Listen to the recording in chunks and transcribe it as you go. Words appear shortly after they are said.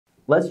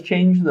let's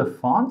change the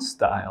font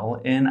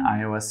style in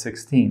iOS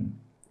 16.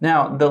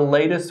 Now, the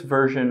latest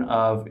version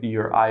of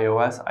your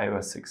iOS,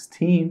 iOS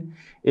 16,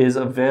 is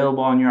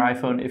available on your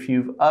iPhone. If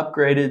you've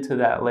upgraded to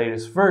that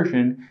latest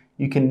version,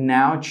 you can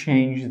now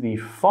change the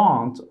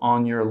font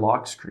on your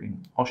lock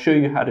screen. I'll show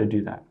you how to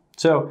do that.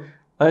 So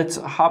let's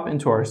hop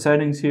into our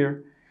settings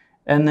here,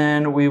 and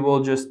then we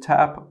will just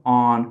tap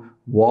on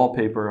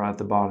wallpaper at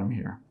the bottom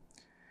here.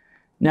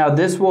 Now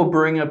this will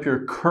bring up your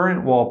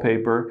current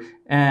wallpaper,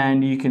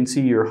 and you can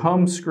see your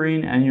home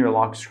screen and your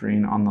lock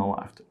screen on the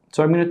left.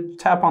 So I'm going to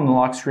tap on the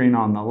lock screen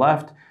on the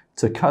left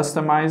to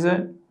customize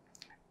it.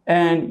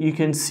 And you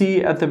can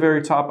see at the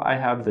very top I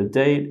have the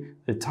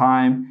date, the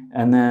time,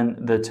 and then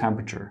the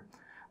temperature.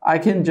 I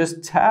can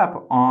just tap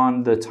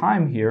on the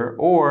time here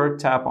or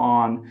tap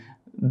on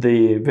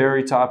the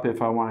very top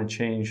if I want to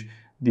change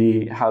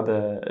how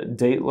the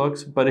date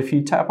looks. But if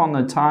you tap on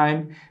the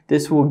time,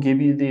 this will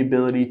give you the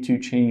ability to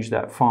change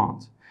that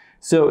font.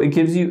 So it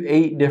gives you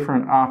 8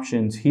 different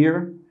options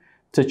here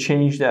to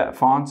change that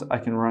font. I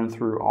can run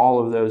through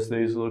all of those.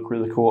 These look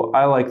really cool.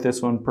 I like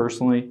this one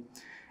personally.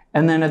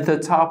 And then at the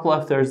top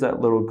left, there's that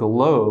little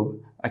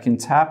globe. I can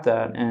tap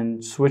that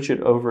and switch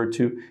it over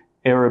to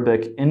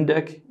Arabic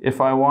Indic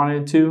if I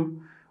wanted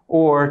to,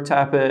 or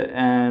tap it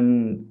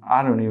and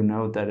I don't even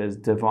know what that is,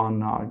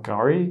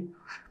 Devanagari.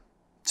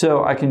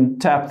 So I can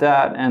tap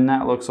that and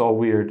that looks all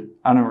weird.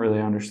 I don't really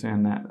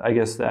understand that. I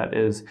guess that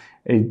is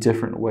a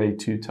different way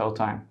to tell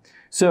time.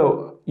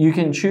 So you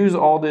can choose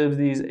all of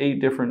these 8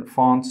 different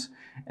fonts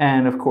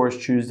and of course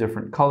choose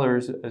different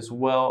colors as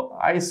well.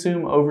 I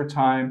assume over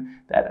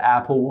time that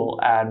Apple will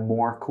add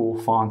more cool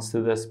fonts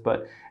to this,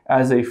 but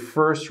as a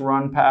first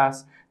run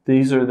pass,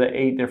 these are the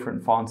 8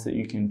 different fonts that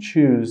you can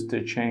choose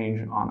to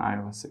change on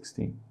iOS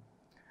 16.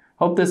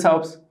 Hope this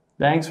helps.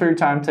 Thanks for your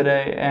time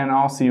today, and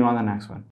I'll see you on the next one.